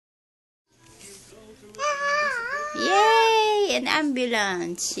Yay! An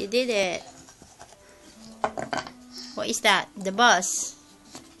ambulance. You did it. What is that? The bus.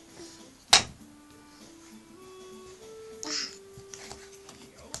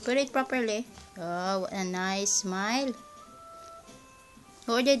 Put it properly. Oh, what a nice smile.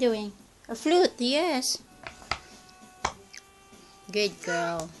 What are they doing? A flute, yes. Good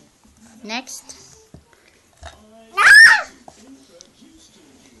girl. Next.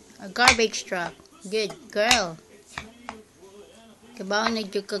 A garbage truck. Good girl. Kabaw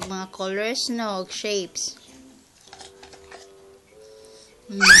nagyug kag mga colors, no? Shapes.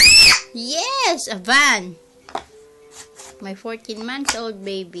 Yes! A van. My 14 months old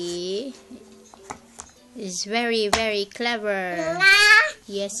baby is very, very clever.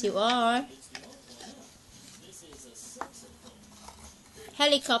 Yes, you are.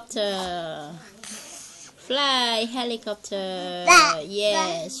 Helicopter. Fly, helicopter.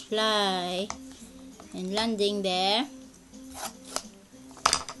 Yes, fly. And landing there.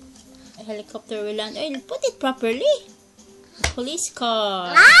 A helicopter will land. Oh, put it properly. A police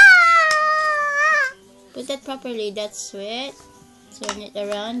car. Put that properly. That's it. Turn it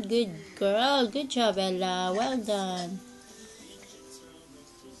around. Good girl. Good job, Ella. Well done.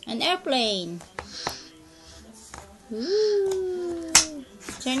 An airplane. Ooh.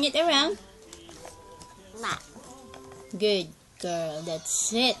 Turn it around. Good girl.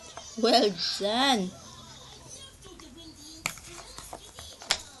 That's it. Well done.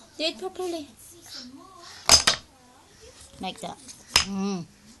 Do it properly. Like that.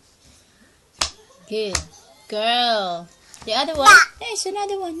 Good girl. The other one. There's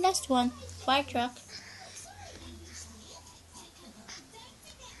another one. Last one. Fire truck.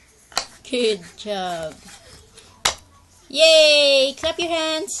 Good job. Yay! Clap your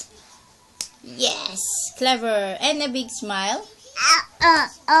hands. Yes! Clever. And a big smile.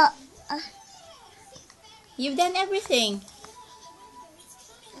 You've done everything.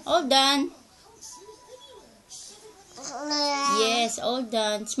 All done. Yes, all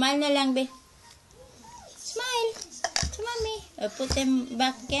done. Smile na lang, be. Smile. To mommy. Put them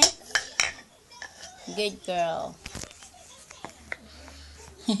back again. Good girl.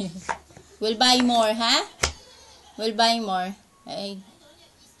 We'll buy more, huh? We'll buy more.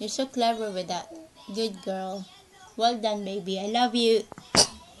 You're so clever with that. Good girl. Well done, baby. I love you.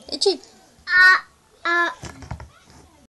 Itchy.